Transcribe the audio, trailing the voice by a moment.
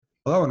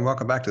Hello and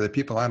welcome back to the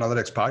People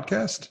Analytics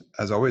Podcast.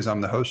 As always,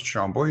 I'm the host,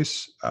 Sean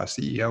Boyce,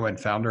 CEO and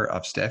founder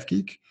of Staff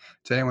Geek.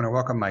 Today, I want to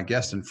welcome my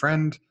guest and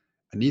friend,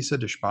 Annissa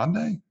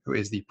Deshpande, who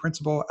is the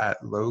principal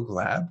at Logue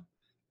Lab.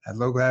 And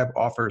Logue Lab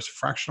offers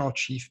fractional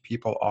chief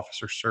people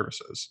officer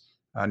services.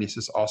 Annissa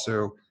is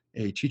also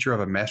a teacher of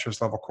a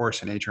master's level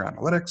course in HR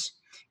analytics.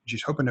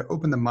 She's hoping to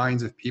open the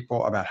minds of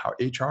people about how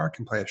HR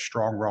can play a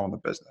strong role in the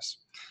business.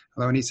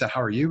 Hello, Annissa.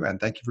 How are you? And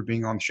thank you for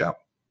being on the show.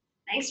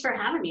 Thanks for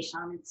having me,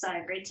 Sean. It's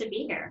great to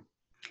be here.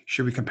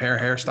 Should we compare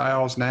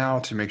hairstyles now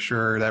to make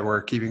sure that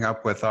we're keeping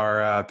up with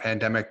our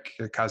pandemic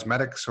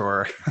cosmetics,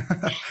 or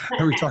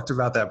we talked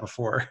about that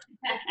before?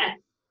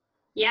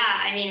 Yeah,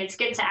 I mean, it's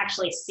good to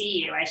actually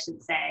see you, I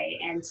should say.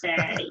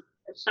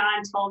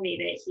 Sean told me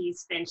that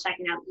he's been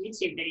checking out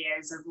YouTube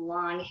videos of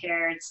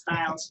long-haired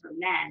styles for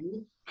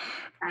men.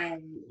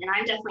 And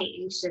I'm definitely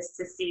anxious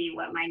to see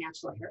what my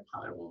natural hair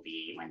color will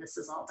be when this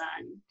is all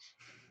done.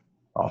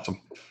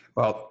 Awesome.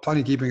 Well,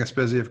 plenty keeping us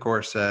busy, of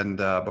course. And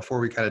before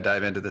we kind of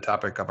dive into the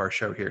topic of our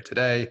show here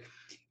today,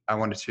 I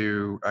wanted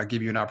to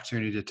give you an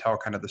opportunity to tell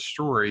kind of the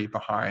story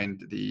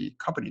behind the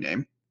company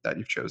name that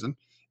you've chosen.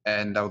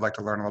 And I would like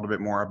to learn a little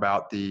bit more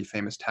about the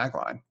famous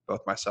tagline,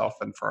 both myself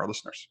and for our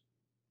listeners.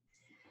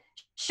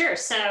 Sure.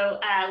 So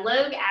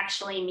Log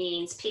actually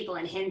means people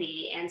in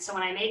Hindi. And so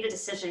when I made the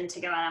decision to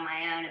go out on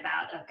my own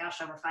about,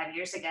 over 5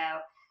 years ago,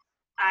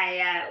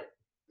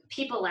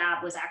 People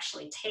Lab was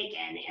actually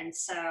taken. And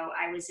so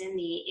I was in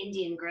the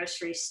Indian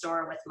grocery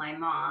store with my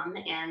mom,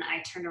 and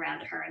I turned around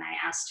to her and I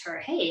asked her,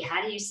 hey,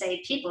 how do you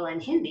say people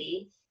in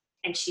Hindi?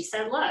 And she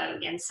said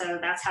Log. And so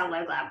that's how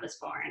Log Lab was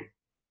born.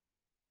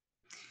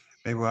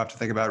 Maybe we'll have to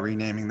think about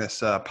renaming this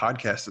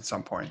podcast at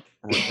some point,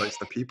 or replace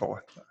the people.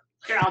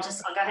 Sure, I'll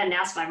go ahead and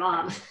ask my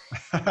mom.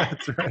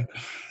 That's right.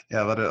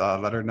 Yeah,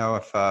 let her know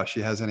if she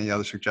has any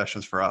other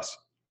suggestions for us.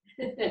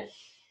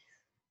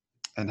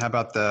 And how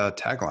about the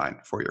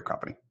tagline for your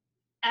company?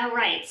 Oh,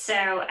 right.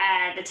 So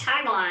the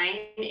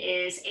tagline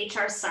is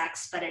HR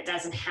sucks, but it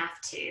doesn't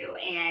have to.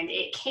 And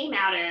it came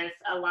out of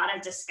a lot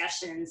of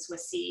discussions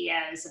with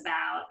CEOs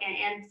about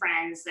and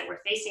friends that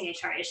were facing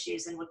HR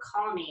issues and would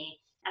call me,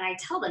 and I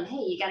tell them, hey,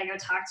 you got to go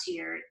talk to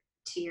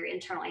your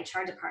internal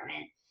HR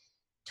department.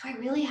 Do I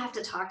really have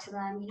to talk to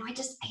them? I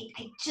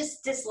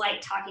just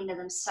dislike talking to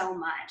them so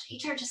much.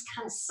 HR just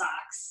kind of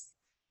sucks.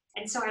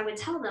 And so I would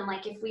tell them,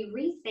 like, if we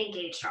rethink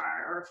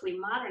HR or if we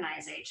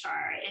modernize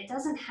HR, it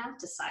doesn't have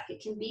to suck.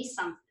 It can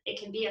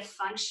be a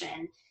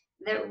function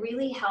that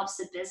really helps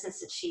the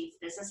business achieve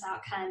business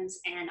outcomes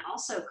and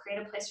also create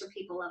a place where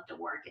people love to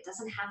work. It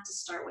doesn't have to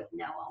start with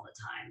no all the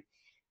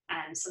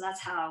time. So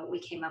that's how we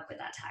came up with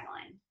that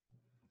tagline.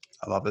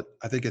 I love it.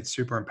 I think it's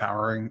super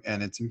empowering,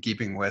 and it's in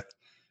keeping with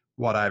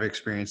what I've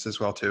experienced as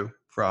well too,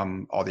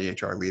 from all the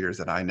HR leaders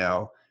that I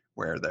know,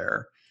 where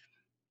they're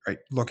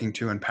looking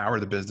to empower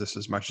the business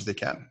as much as they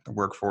can. The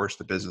workforce,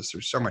 the business,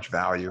 there's so much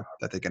value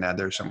that they can add.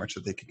 There's so much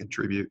that they can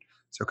contribute.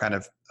 So kind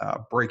of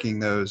breaking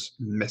those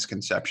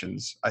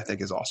misconceptions, I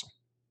think, is awesome.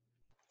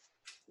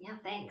 Yeah,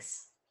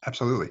 thanks.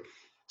 Absolutely.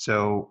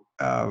 So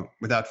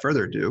without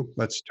further ado,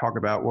 let's talk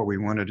about what we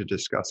wanted to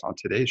discuss on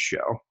today's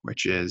show,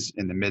 which is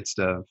in the midst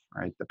of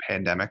the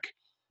pandemic,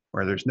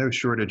 where there's no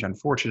shortage,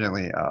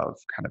 unfortunately, of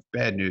kind of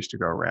bad news to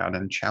go around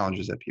and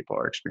challenges that people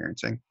are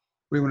experiencing.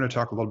 We want to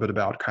talk a little bit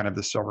about kind of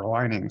the silver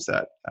linings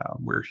that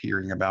we're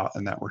hearing about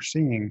and that we're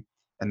seeing,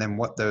 and then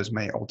what those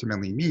may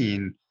ultimately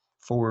mean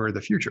for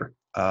the future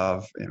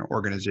of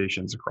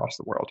organizations across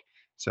the world.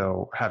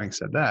 So having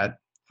said that,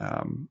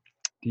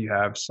 do you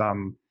have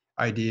some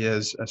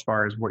ideas as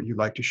far as what you'd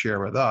like to share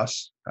with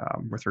us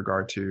with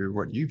regard to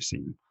what you've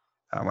seen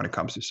when it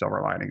comes to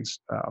silver linings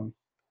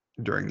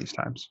during these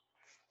times?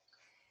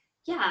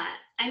 Yeah,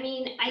 I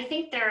mean, I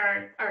think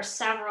there are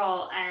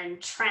several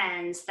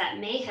trends that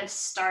may have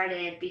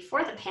started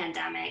before the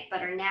pandemic,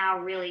 but are now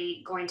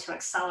really going to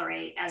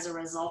accelerate as a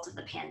result of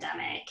the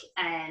pandemic.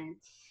 And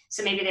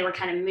so maybe they were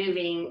kind of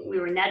we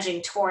were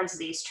nudging towards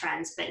these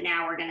trends, but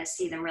now we're going to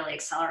see them really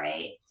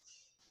accelerate.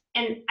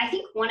 And I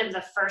think one of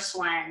the first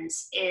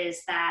ones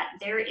is that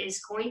there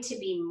is going to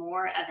be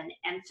more of an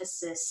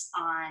emphasis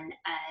on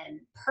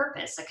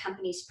purpose, a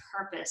company's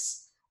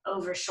purpose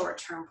over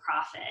short-term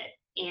profit.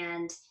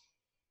 And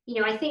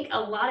I think a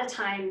lot of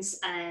times,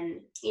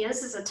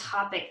 this is a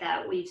topic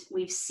that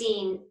we've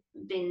seen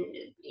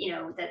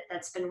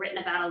that's been written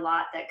about a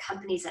lot, that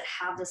companies that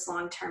have this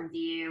long-term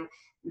view,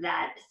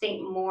 that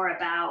think more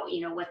about,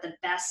 what the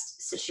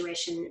best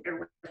situation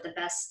or what the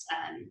best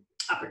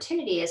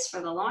opportunity is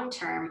for the long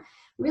term,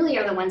 really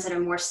are the ones that are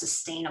more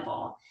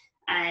sustainable.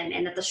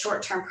 And that the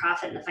short-term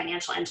profit and the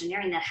financial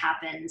engineering that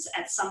happens,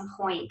 at some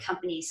point,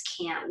 companies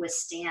can't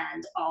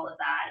withstand all of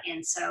that.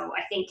 And so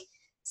I think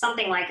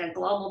something like a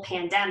global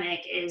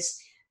pandemic is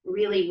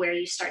really where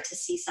you start to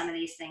see some of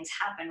these things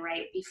happen.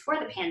 Right before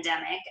the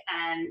pandemic,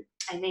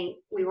 I think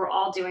we were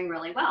all doing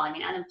really well. I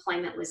mean,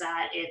 unemployment was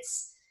at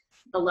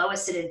the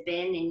lowest it had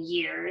been in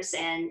years,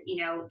 and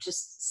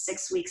just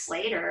 6 weeks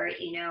later,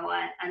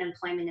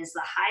 unemployment is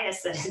the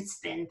highest that it's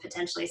been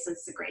potentially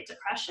since the Great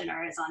Depression,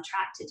 or is on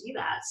track to do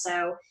that.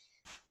 So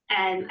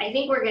And I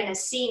think we're going to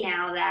see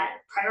now that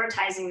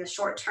prioritizing the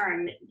short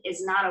term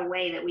is not a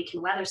way that we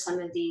can weather some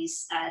of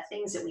these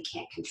things that we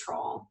can't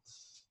control.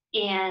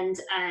 And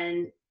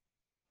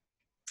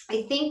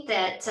I think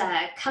that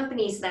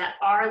companies that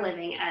are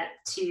living up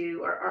to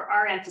or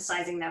are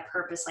emphasizing their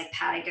purpose, like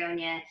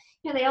Patagonia,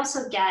 they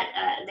also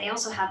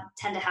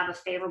tend to have a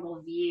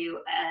favorable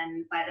view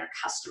by their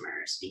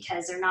customers,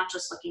 because they're not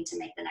just looking to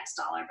make the next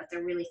dollar, but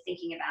they're really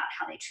thinking about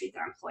how they treat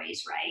their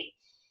employees right.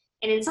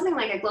 And in something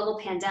like a global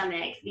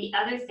pandemic, the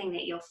other thing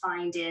that you'll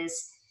find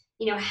is,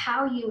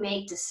 how you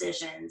make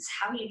decisions,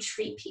 how you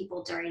treat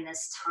people during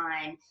this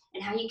time,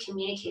 and how you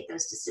communicate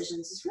those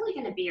decisions is really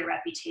going to be a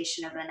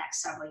reputation over the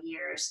next several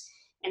years.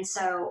 And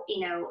so,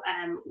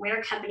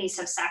 where companies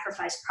have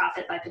sacrificed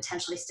profit by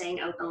potentially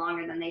staying open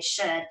longer than they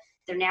should,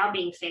 they're now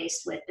being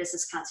faced with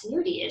business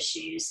continuity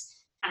issues,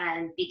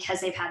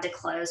 because they've had to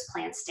close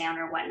plants down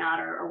or whatnot,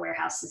 or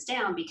warehouses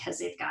down, because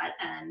they've got,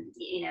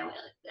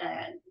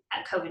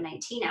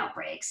 COVID-19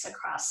 outbreaks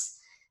across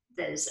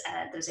those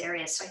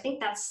areas. So I think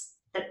that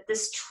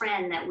this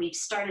trend that we've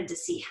started to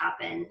see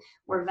happen,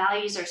 where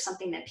values are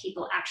something that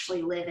people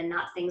actually live and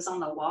not things on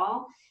the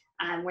wall,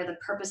 where the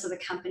purpose of the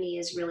company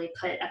is really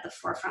put at the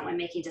forefront when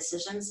making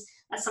decisions,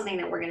 that's something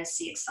that we're going to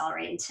see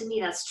accelerate. And to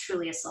me, that's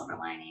truly a silver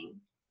lining.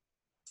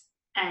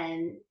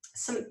 And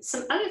some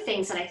other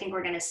things that I think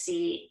we're going to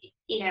see,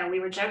 we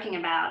were joking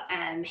about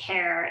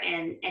hair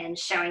and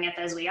showing up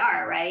as we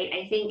are, right?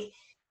 I think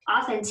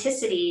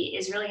authenticity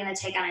is really going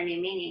to take on a new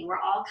meaning. We're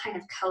all kind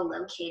of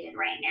co-located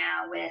right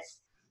now with,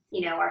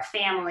 our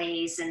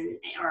families and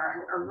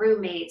our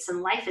roommates,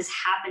 and life is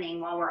happening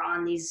while we're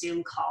on these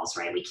Zoom calls,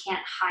 right? We can't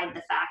hide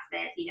the fact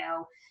that,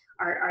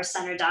 our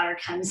son or daughter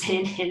comes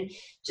in and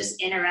just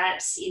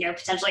interrupts,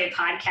 potentially a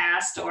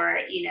podcast or,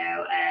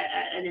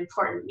 an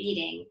important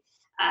meeting.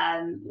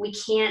 We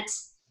can't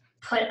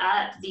put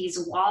up these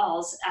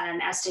walls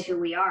as to who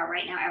we are.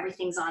 Right now,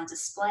 everything's on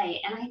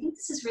display. And I think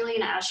this is really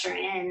going to usher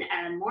in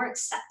more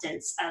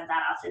acceptance of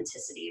that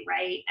authenticity,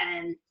 right?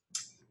 And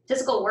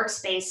physical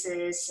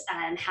workspaces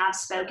have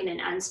spoken and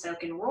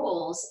unspoken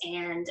rules,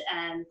 and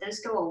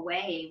those go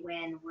away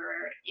when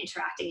we're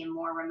interacting in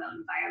more remote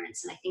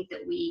environments. And I think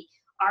that we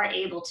are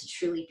able to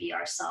truly be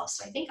ourselves.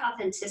 So I think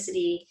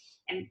authenticity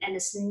and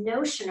this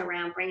notion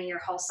around bringing your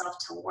whole self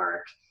to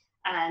work,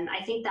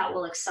 I think that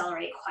will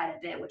accelerate quite a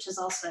bit, which is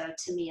also,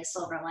 to me, a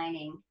silver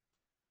lining.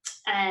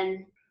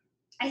 And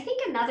I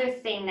think another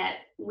thing that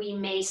we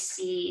may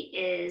see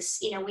is,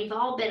 we've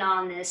all been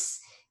on this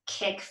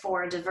kick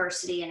for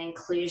diversity and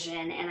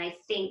inclusion. And I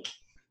think,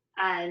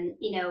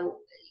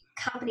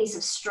 companies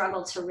have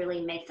struggled to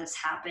really make this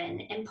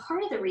happen. And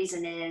part of the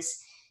reason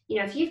is,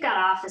 if you've got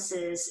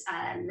offices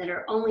that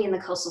are only in the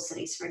coastal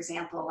cities, for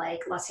example,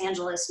 like Los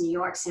Angeles, New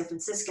York, San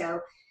Francisco,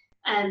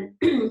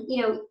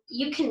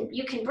 you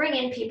can bring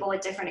in people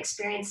with different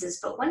experiences,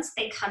 but once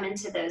they come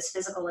into those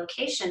physical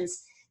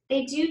locations,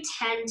 they do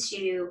tend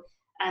to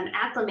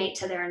acclimate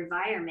to their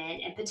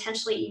environment and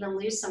potentially even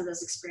lose some of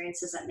those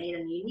experiences that made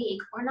them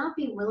unique, or not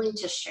be willing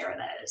to share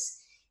those.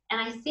 And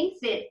I think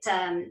that,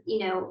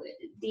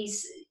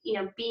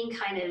 being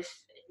kind of,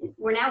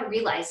 we're now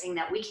realizing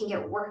that we can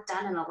get work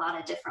done in a lot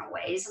of different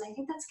ways. And I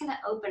think that's going to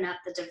open up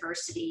the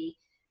diversity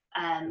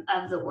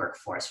of the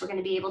workforce. We're going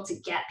to be able to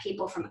get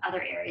people from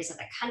other areas of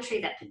the country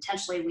that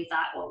potentially we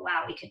thought, well,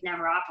 wow, we could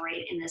never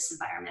operate in this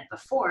environment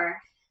before.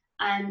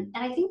 And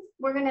I think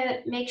we're going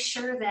to make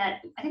sure that,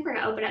 I think we're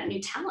going to open up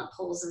new talent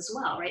pools as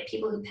well, right?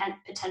 People who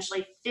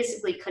potentially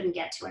physically couldn't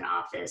get to an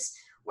office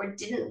or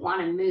didn't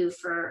want to move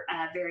for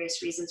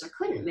various reasons, or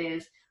couldn't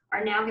move,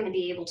 are now going to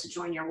be able to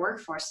join your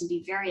workforce and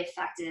be very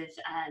effective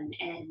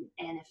and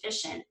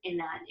efficient in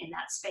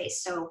that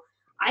space. So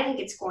I think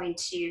it's going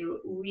to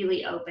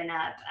really open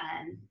up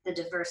the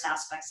diverse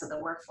aspects of the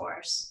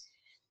workforce.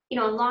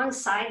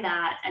 Alongside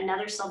that,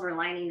 another silver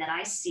lining that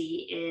I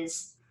see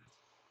is,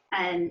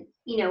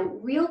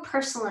 real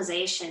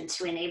personalization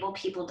to enable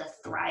people to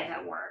thrive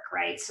at work,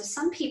 right? So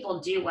some people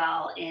do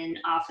well in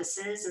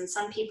offices and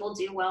some people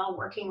do well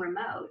working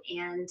remote.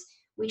 And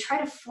we try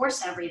to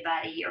force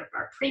everybody, or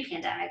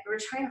pre-pandemic, we were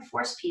trying to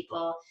force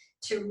people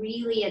to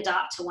really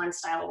adopt to one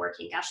style of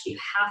working. Gosh, you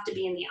have to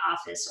be in the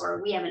office,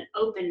 or we have an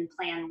open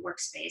plan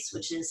workspace,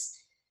 which is,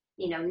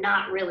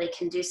 not really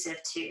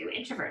conducive to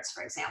introverts,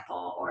 for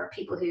example, or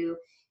people who,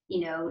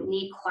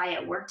 need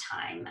quiet work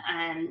time.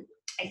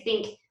 I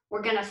think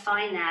we're going to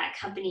find that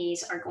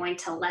companies are going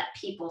to let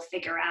people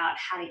figure out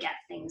how to get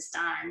things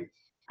done.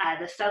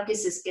 The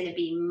focus is going to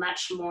be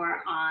much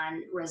more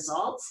on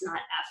results,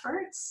 not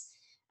efforts.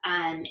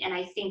 And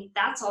I think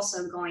that's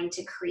also going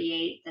to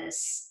create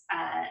this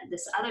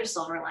other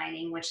silver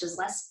lining, which is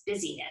less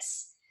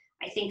busyness.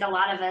 I think a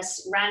lot of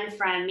us run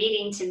from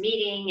meeting to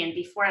meeting, and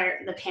before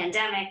the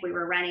pandemic, we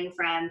were running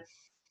from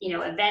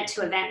event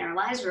to event in our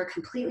lives. We were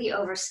completely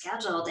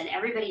overscheduled, and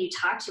everybody you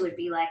talk to would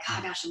be like, "Oh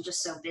gosh, I'm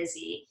just so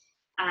busy."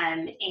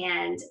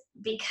 And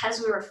because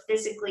we were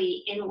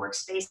physically in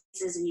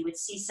workspaces, and you would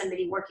see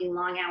somebody working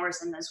long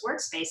hours in those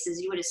workspaces,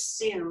 you would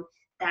assume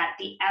that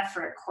the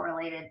effort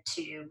correlated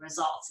to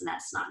results, and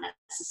that's not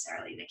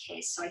necessarily the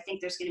case. So I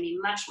think there's going to be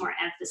much more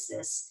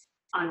emphasis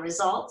on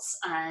results,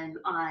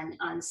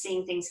 on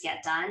seeing things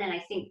get done. And I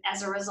think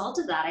as a result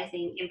of that, I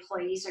think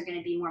employees are going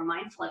to be more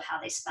mindful of how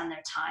they spend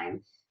their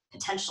time,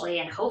 potentially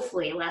and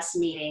hopefully less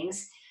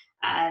meetings,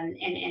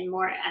 and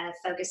more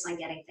focus on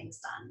getting things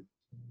done.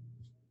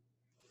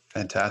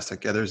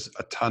 Fantastic. Yeah, there's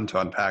a ton to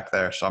unpack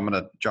there. So I'm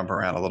going to jump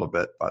around a little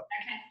bit, but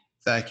Okay.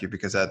 thank you,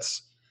 because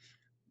that's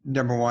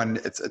number one.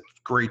 It's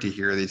great to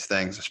hear these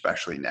things,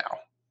 especially now,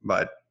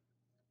 but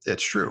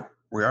it's true.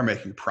 We are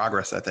making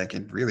progress, I think,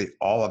 in really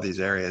all of these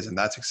areas, and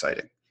that's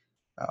exciting.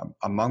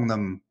 Among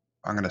them,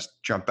 I'm going to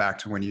jump back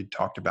to when you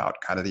talked about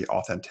kind of the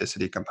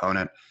authenticity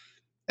component.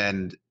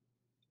 And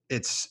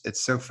it's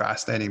so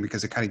fascinating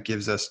because it kind of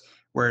gives us,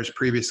 whereas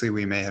previously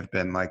we may have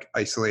been like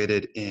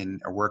isolated in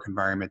a work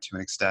environment to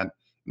an extent,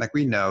 like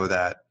we know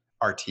that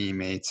our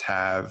teammates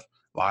have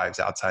lives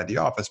outside the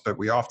office, but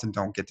we often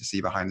don't get to see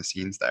behind the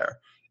scenes there.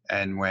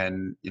 And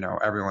when,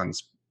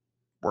 everyone's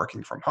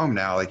working from home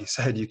now, like you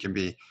said, you can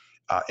be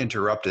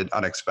interrupted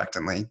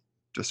unexpectedly,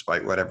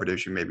 despite whatever it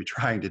is you may be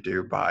trying to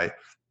do, by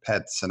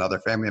pets and other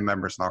family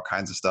members and all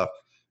kinds of stuff.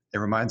 It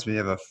reminds me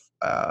of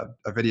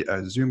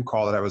a Zoom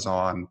call that I was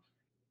on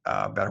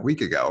about a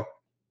week ago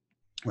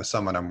with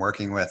someone I'm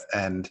working with.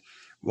 And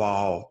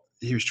while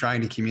he was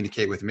trying to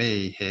communicate with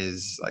me,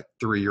 his like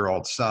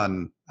 3-year-old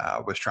son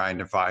was trying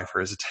to vie for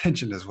his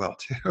attention as well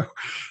too.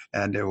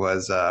 And it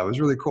was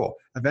really cool.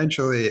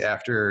 Eventually,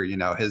 after,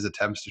 his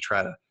attempts to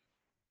try to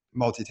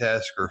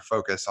multitask or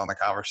focus on the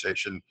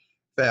conversation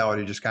failed,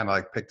 he just kind of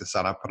like picked the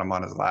son up, put him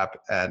on his lap.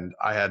 And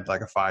I had like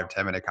a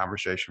 5-10 minute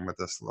conversation with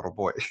this little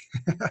boy,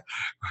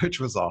 which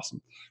was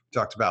awesome. We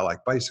talked about like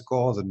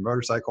bicycles and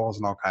motorcycles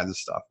and all kinds of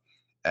stuff.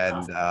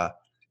 That's And awesome.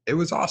 it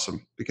was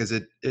awesome because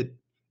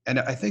and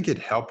I think it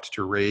helped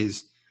to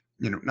raise,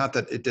 not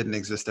that it didn't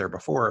exist there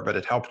before, but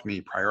it helped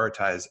me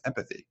prioritize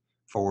empathy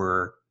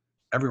for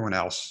everyone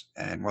else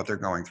and what they're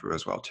going through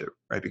as well too,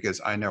 right?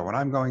 Because I know what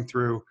I'm going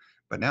through,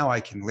 but now I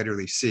can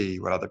literally see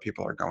what other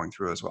people are going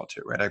through as well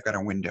too, right? I've got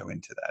a window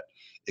into that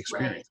Right.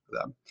 experience for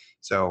them.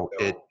 So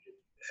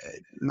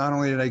not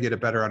only did I get a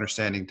better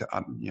understanding to,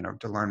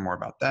 to learn more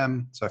about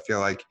them. So I feel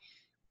like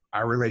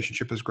our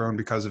relationship has grown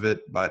because of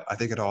it, but I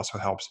think it also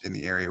helps in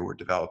the area we're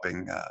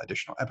developing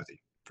additional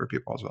empathy for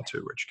people as well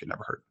too, which can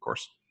never hurt, of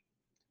course.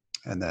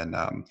 And then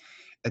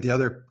and the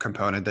other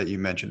component that you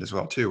mentioned as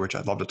well too, which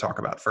I'd love to talk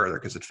about further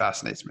because it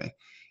fascinates me,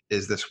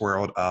 is this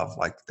world of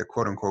like the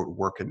quote unquote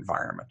work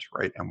environment,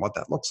 right? And what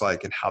that looks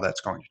like and how that's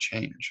going to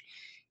change.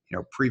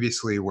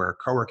 Previously where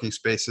co-working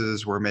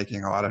spaces were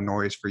making a lot of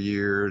noise for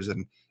years,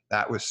 and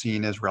that was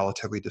seen as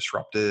relatively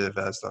disruptive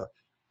as the,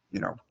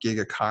 gig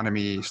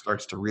economy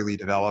starts to really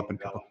develop and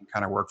people can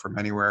kind of work from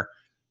anywhere.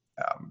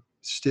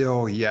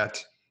 Still,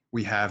 yet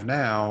we have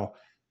now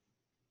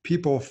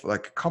people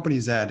like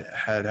companies that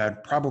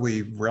had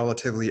probably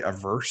relatively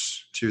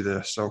averse to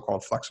the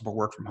so-called flexible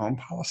work from home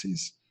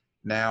policies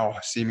now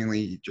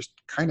seemingly just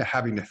kind of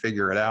having to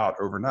figure it out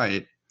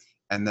overnight.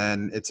 And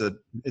then it's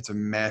a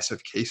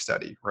massive case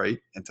study, right,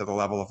 into the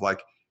level of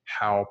like,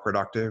 how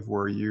productive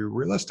were you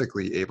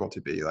realistically able to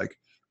be? Like,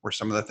 were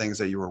some of the things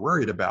that you were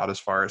worried about as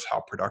far as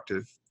how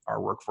productive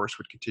our workforce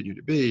would continue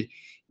to be,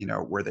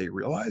 were they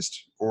realized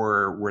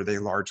or were they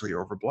largely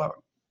overblown?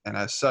 And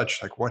as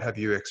such, like, what have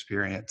you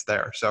experienced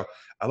there? So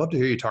I'd love to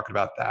hear you talking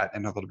about that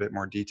in a little bit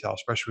more detail,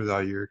 especially with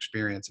all your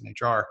experience in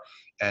HR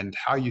and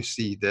how you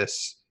see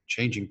this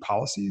changing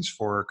policies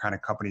for kind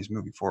of companies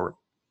moving forward.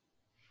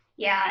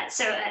 Yeah,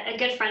 so a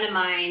good friend of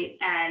mine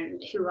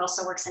who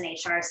also works in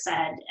HR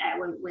said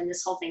when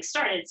this whole thing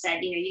started, said,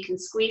 you can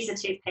squeeze the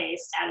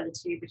toothpaste out of the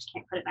tube, but you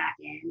can't put it back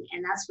in.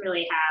 And that's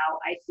really how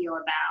I feel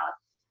about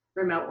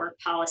remote work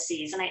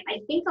policies. And I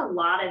think a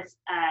lot of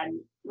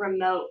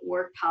remote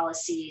work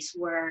policies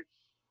were,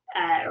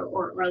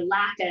 or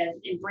lack of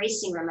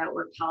embracing remote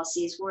work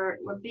policies were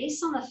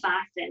based on the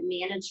fact that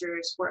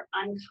managers were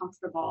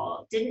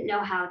uncomfortable, didn't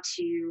know how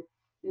to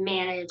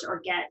manage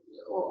or get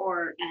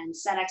or and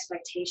set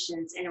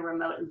expectations in a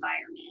remote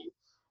environment.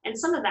 And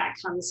some of that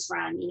comes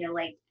from,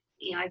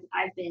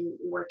 I've been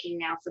working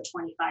now for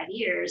 25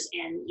 years.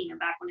 And,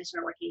 back when I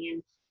started working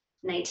in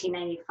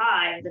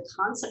 1995, the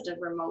concept of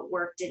remote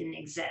work didn't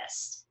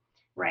exist.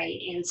 Right.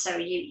 And so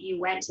you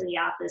went to the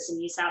office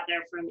and you sat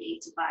there from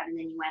 8 to 5 and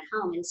then you went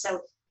home. And so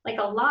like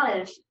a lot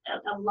of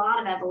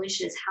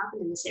evolution has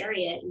happened in this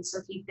area. And so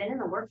if you've been in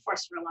the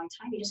workforce for a long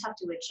time, you just have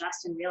to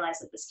adjust and realize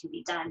that this can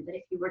be done. But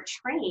if you were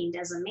trained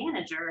as a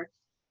manager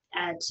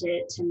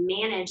to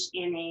manage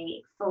in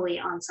a fully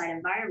on-site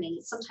environment,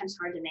 it's sometimes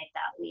hard to make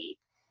that leap.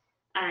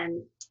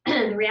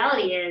 The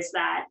reality is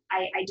that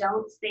I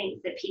don't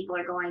think that people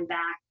are going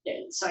back.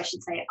 So I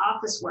should say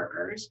office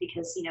workers,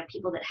 because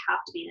people that have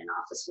to be in an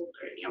office will,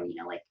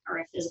 like, or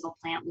a physical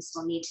plant will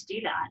still need to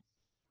do that.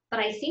 But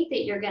I think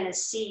that you're going to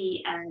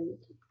see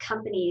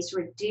companies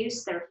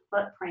reduce their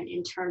footprint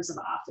in terms of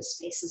office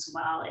space as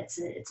well. It's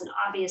an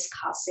obvious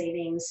cost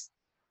savings.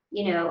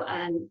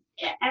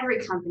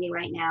 Every company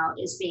right now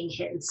is being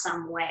hit in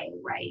some way,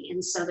 right?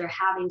 And so they're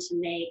having to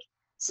make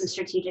some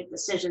strategic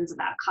decisions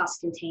about cost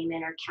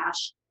containment or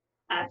cash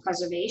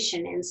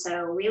preservation. And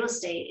so real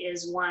estate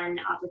is one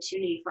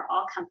opportunity for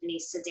all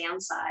companies to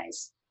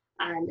downsize.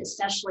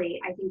 Especially,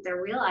 I think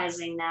they're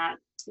realizing that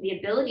the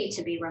ability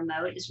to be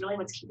remote is really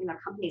what's keeping their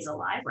companies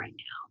alive right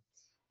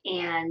now.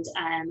 And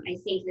I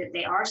think that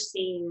they are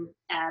seeing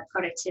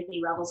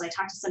productivity levels. I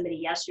talked to somebody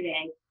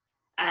yesterday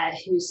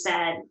who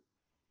said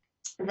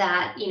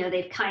that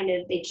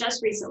they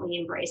just recently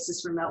embraced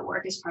this remote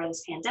work as part of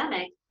this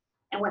pandemic,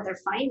 and what they're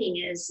finding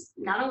is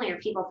not only are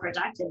people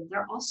productive,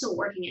 they're also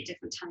working at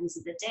different times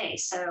of the day.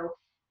 So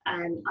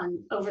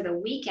over the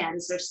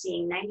weekends, they're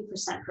seeing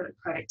 90%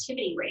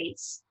 productivity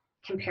rates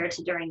compared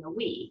to during the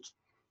week.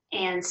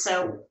 And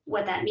so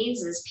what that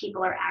means is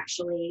people are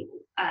actually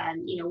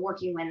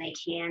working when they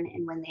can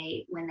and when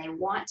they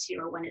want to,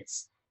 or when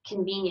it's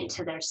convenient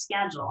to their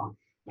schedule.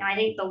 Now, I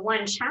think the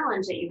one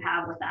challenge that you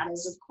have with that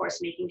is, of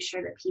course, making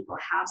sure that people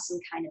have some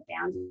kind of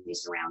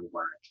boundaries around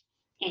work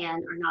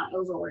and are not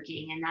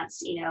overworking. And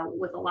that's,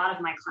 with a lot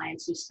of my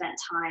clients who spent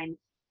time,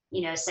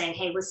 saying,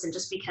 hey, listen,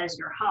 just because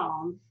you're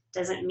home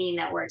doesn't mean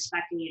that we're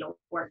expecting you to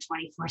work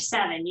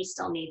 24/7. You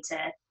still need to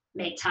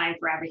make time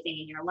for everything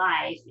in your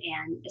life.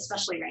 And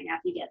especially right now,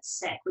 if you get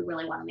sick, we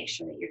really want to make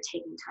sure that you're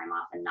taking time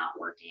off and not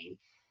working.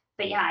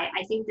 But yeah,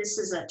 I think this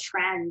is a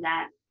trend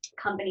that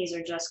companies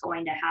are just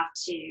going to have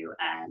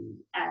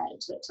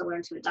to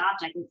learn to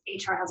adopt. I think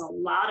HR has a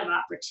lot of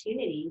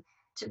opportunity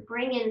to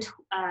bring in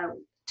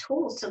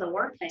tools to the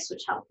workplace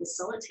which help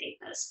facilitate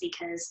this,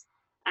 because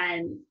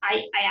I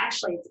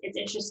actually, it's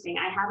interesting.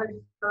 I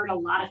haven't heard a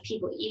lot of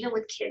people, even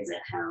with kids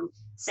at home,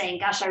 saying,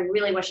 gosh, I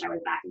really wish I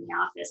was back in the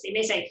office. They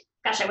may say,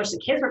 gosh, I wish the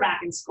kids were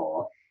back in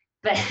school,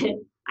 but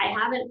I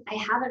haven't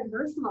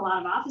heard from a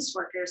lot of office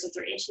workers that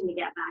they're itching to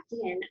get back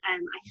in. I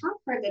have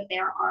heard that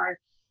there are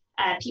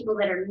people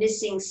that are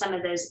missing some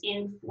of those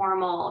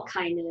informal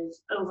kind of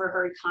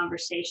overheard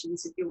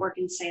conversations. If you work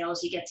in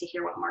sales, you get to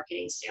hear what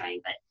marketing's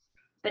doing,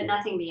 but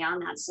nothing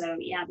beyond that. So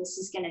yeah, this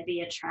is going to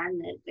be a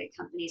trend that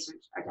companies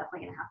are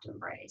definitely going to have to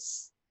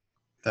embrace.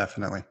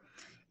 Definitely.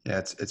 Yeah,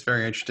 it's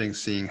very interesting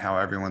seeing how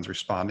everyone's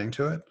responding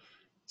to it.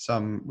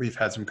 We've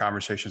had some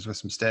conversations with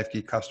some Staff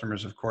Geek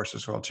customers, of course,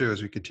 as well too,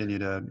 as we continue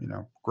to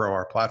grow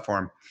our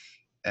platform.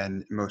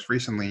 And most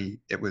recently,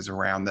 it was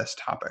around this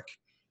topic,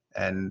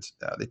 and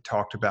they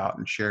talked about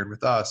and shared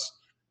with us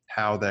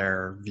how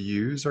their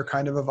views are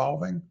kind of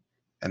evolving.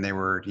 And they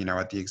were,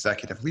 at the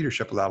executive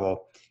leadership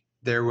level,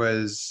 there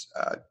was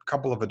a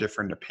couple of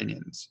different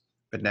opinions.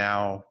 But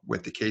now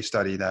with the case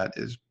study that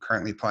is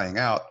currently playing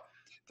out,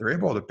 they're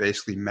able to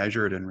basically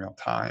measure it in real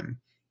time.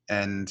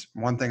 And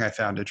one thing I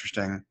found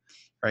interesting,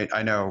 right?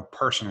 I know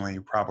personally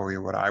probably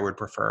what I would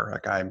prefer.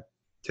 Like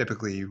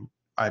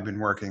I've been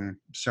working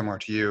similar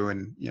to you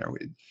and,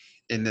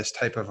 in this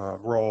type of a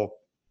role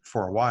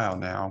for a while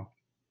now,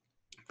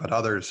 but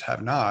others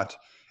have not.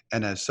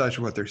 And as such,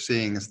 what they're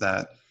seeing is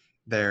that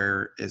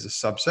there is a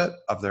subset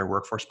of their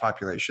workforce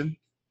population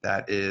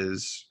that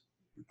is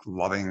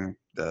loving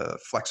the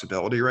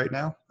flexibility right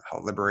now, how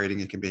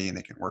liberating it can be, and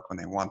they can work when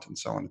they want and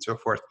so on and so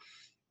forth.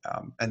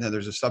 And then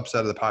there's a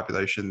subset of the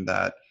population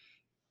that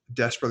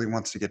desperately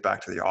wants to get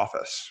back to the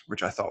office,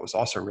 which I thought was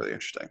also really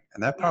interesting.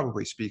 And that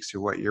probably speaks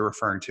to what you're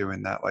referring to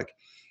in that, like,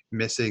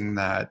 missing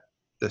the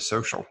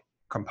social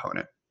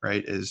component,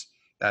 right?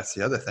 That's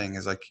the other thing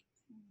is, like,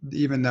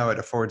 even though it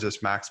affords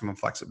us maximum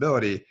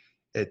flexibility,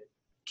 it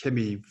can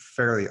be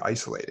fairly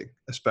isolating,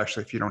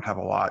 especially if you don't have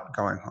a lot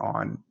going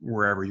on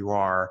wherever you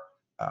are,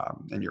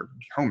 and you're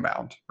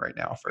homebound right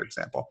now, for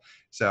example.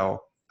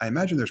 So I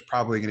imagine there's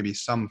probably going to be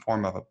some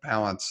form of a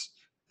balance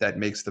that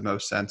makes the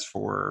most sense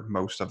for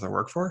most of the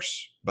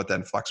workforce, but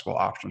then flexible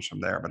options from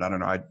there. But I don't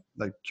know, I'd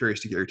like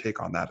curious to get your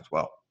take on that as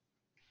well.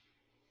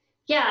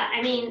 Yeah,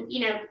 I mean,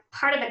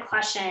 part of the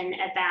question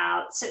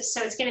about, so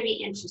it's going to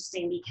be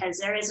interesting because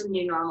there is a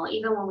new normal.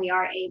 Even when we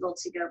are able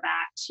to go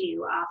back to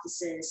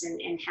offices and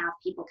have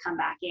people come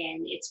back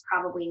in, it's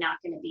probably not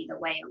going to be the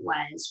way it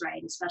was,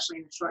 right? Especially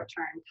in the short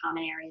term,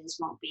 common areas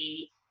won't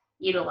be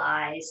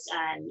utilized.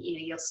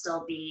 You'll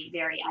still be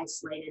very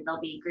isolated.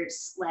 There'll be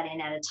groups let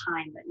in at a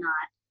time, but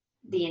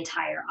not the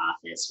entire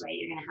office, right?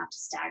 You're going to have to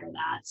stagger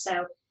that.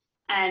 So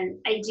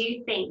I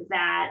do think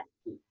that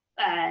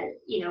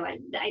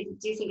I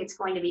do think it's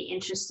going to be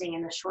interesting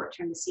in the short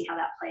term to see how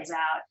that plays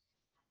out.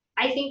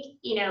 I think,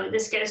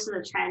 this goes to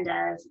the trend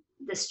of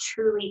this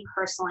truly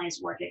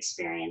personalized work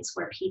experience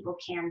where people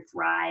can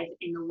thrive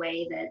in the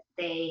way that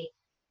they,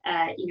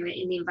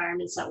 in the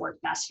environments that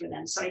work best for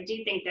them. So I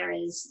do think there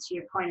is, to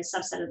your point, a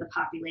subset of the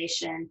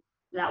population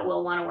that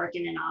will want to work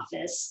in an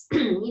office.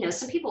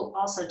 Some people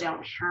also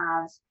don't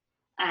have,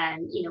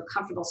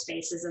 comfortable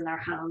spaces in their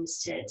homes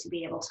to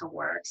be able to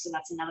work. So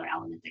that's another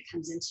element that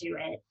comes into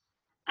it.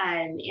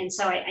 And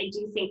so I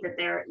do think that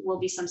there will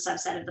be some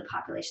subset of the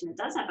population that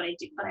does that,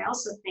 but I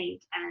also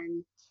think,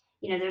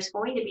 there's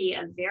going to be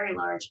a very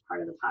large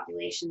part of the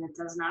population that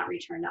does not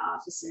return to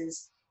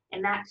offices.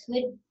 And that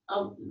could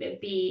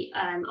be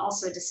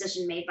also a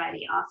decision made by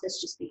the office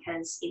just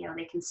because,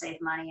 they can save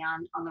money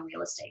on the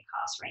real estate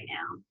costs right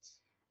now.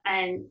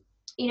 And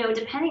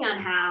depending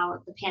on how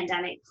the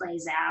pandemic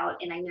plays out,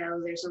 and I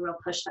know there's a real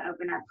push to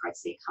open up parts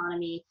of the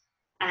economy,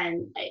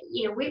 and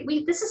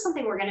this is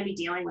something we're going to be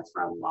dealing with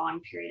for a long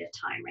period of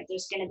time, right?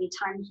 There's going to be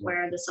times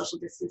where the social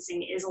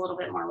distancing is a little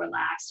bit more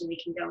relaxed and we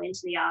can go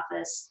into the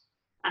office,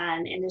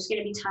 and there's going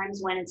to be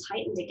times when it's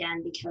heightened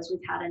again because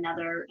we've had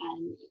another,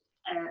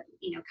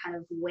 kind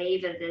of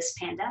wave of this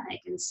pandemic,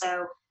 and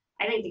so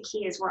I think the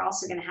key is we're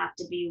also going to have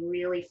to be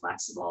really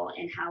flexible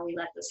in how we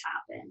let this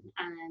happen.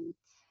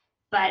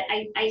 But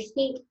I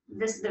think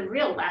the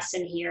real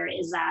lesson here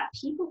is that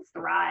people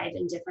thrive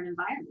in different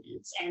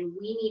environments, and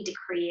we need to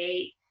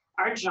create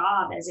our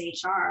job as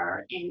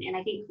HR, and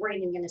I think we're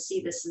even going to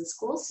see this in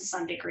schools to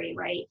some degree,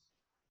 right?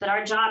 But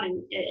our job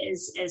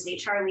as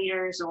HR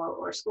leaders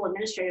or school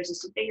administrators is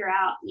to figure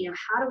out,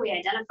 how do we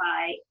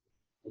identify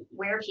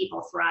where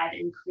people thrive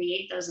and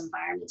create those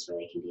environments where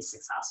they can be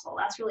successful.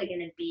 That's really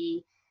going to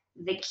be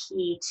the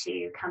key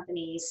to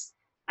companies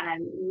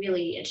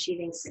really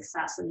achieving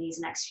success in these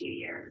next few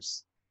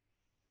years.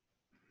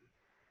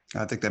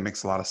 I think that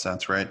makes a lot of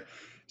sense, right?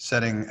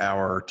 Setting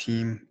our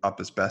team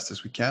up as best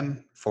as we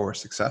can for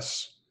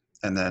success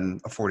and then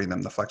affording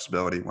them the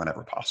flexibility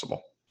whenever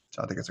possible.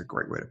 So I think it's a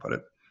great way to put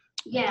it.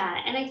 Yeah,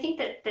 and I think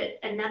that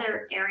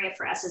another area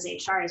for us as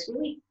HR is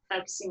really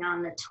focusing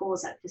on the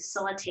tools that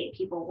facilitate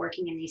people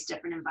working in these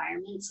different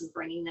environments and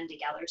bringing them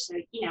together. So,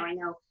 I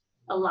know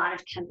a lot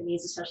of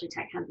companies, especially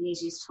tech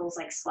companies, use tools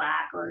like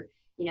Slack or,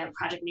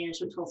 project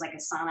management tools like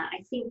Asana.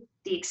 I think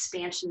the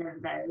expansion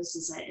of those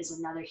is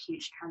another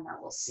huge trend that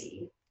we'll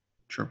see.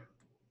 Sure.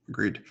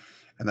 Agreed.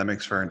 And that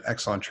makes for an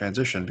excellent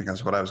transition,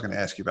 because what I was going to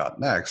ask you about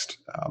next,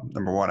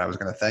 number one, I was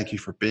going to thank you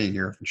for being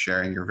here and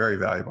sharing your very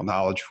valuable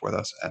knowledge with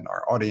us and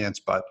our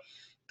audience. But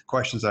the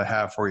questions I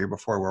have for you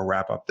before we'll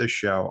wrap up this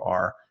show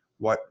are,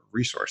 what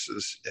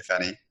resources, if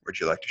any, would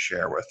you like to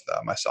share with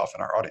myself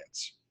and our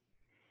audience?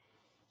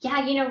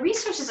 Yeah,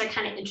 resources are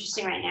kind of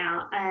interesting right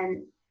now.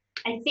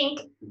 I think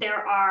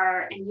there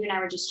are, and you and I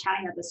were just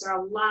chatting about this, there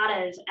are a lot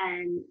of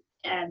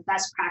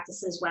best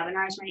practices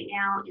webinars right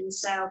now. And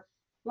so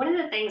one of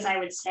the things I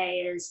would say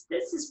is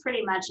this is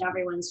pretty much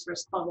everyone's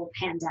first global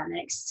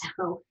pandemic.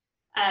 So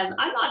I'm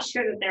not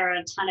sure that there are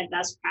a ton of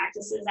best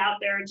practices out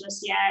there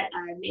just yet.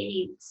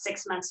 Maybe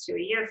 6 months to a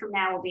year from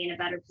now, we'll be in a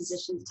better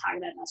position to talk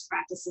about best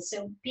practices.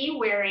 So be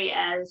wary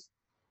of,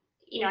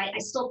 I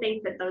still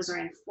think that those are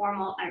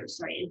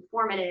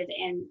informative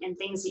and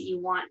things that you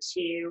want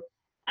to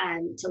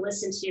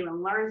listen to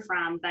and learn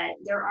from, but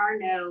there are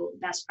no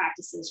best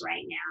practices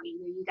right now.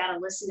 You got to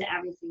listen to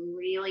everything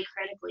really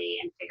critically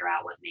and figure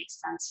out what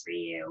makes sense for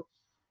you.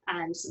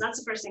 So that's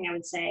the first thing I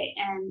would say.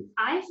 And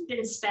I've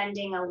been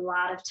spending a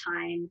lot of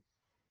time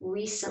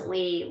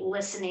recently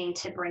listening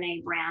to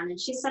Brene Brown, and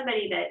she's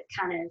somebody that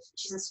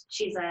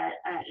she's a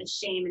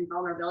shame and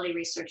vulnerability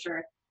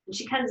researcher, and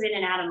she comes in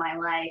and out of my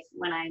life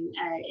when I'm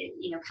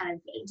kind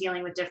of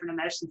dealing with different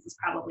emotions is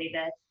probably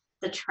the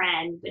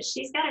trend. But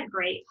she's got a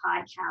great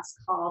podcast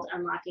called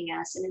Unlocking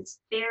Us, and it's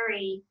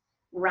very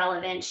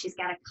relevant. She's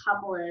got a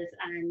couple of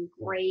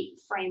great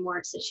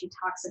frameworks that she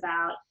talks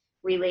about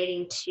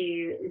relating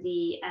to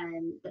the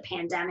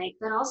pandemic,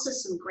 but also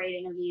some great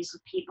interviews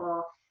with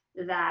people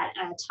that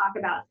talk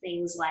about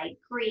things like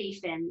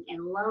grief and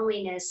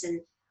loneliness,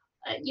 and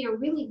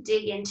really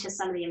dig into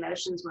some of the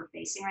emotions we're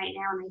facing right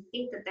now. And I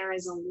think that there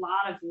is a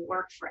lot of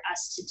work for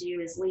us to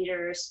do as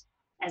leaders,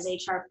 as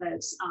HR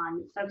folks,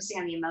 on focusing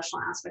on the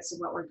emotional aspects of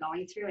what we're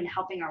going through and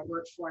helping our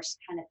workforce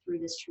kind of through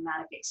this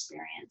traumatic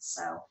experience.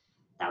 So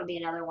that would be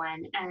another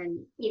one.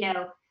 And,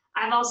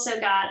 I've also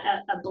got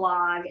a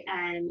blog,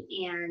 and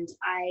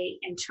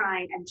I'm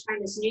trying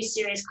this new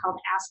series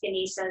called Ask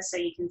Annissa. So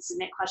you can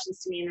submit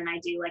questions to me, and then I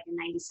do like a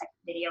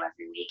 90-second video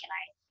every week, and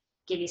I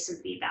give you some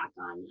feedback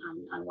on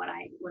what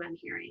I'm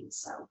hearing.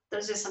 So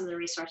those are some of the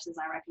resources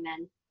I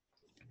recommend.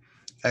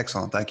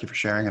 Excellent. Thank you for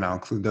sharing, and I'll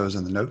include those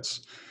in the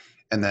notes.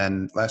 And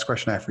then last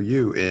question I have for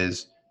you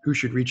is, who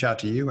should reach out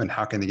to you and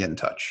how can they get in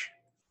touch?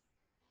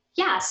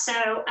 Yeah,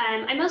 so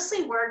I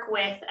mostly work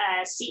with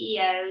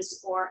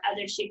CEOs or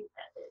other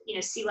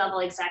C-level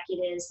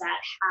executives that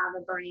have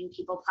a burning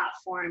people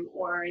platform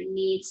or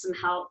need some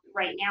help.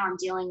 Right now, I'm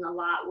dealing a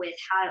lot with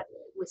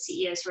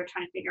CEOs who are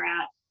trying to figure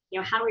out,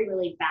 how do we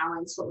really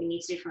balance what we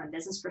need to do from a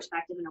business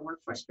perspective and a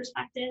workforce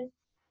perspective.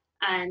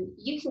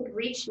 You can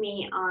reach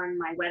me on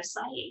my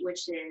website,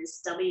 which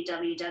is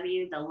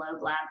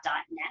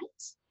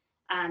www.theloblab.net.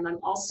 I'm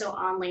also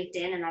on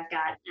LinkedIn, and I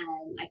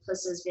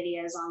post those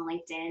videos on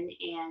LinkedIn,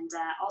 and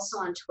also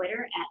on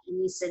Twitter at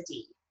Annissa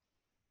D.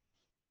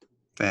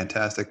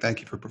 Fantastic.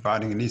 Thank you for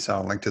providing, Annissa.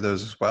 I'll link to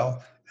those as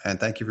well. And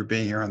thank you for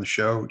being here on the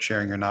show,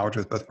 sharing your knowledge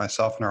with both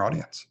myself and our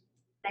audience.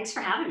 Thanks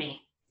for having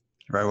me.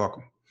 You're very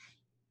welcome.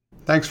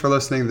 Thanks for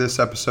listening to this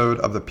episode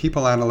of the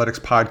People Analytics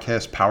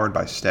Podcast powered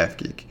by Staff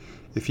Geek.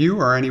 If you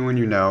or anyone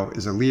you know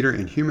is a leader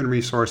in human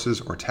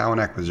resources or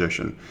talent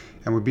acquisition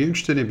and would be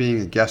interested in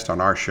being a guest on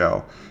our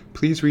show,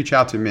 please reach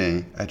out to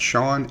me at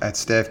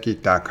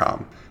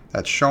Sean@staffgeek.com.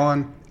 That's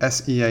Sean,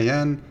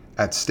 SEAN,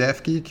 at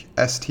staffgeek,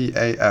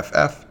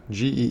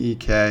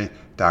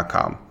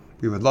 STAFFGEEK.com.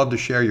 We would love to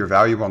share your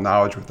valuable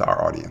knowledge with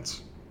our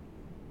audience.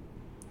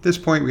 At this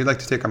point, we'd like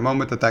to take a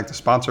moment to thank the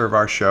sponsor of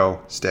our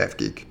show, Staff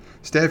Geek.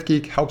 Staff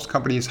Geek helps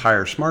companies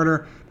hire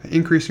smarter by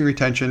increasing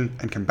retention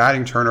and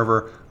combating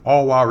turnover,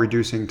 all while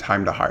reducing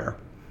time to hire.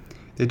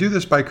 They do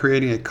this by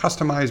creating a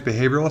customized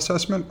behavioral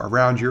assessment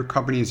around your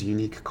company's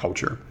unique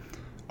culture.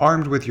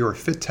 Armed with your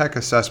Fit Tech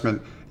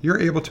assessment, you're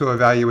able to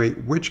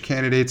evaluate which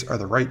candidates are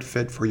the right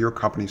fit for your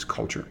company's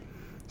culture.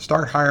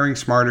 Start hiring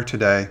smarter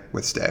today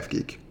with Staff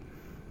Geek.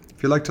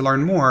 If you'd like to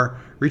learn more,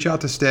 reach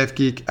out to Staff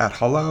Geek at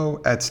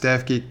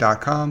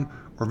hello@staffgeek.com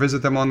or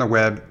visit them on the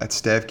web at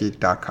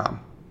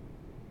staffgeek.com.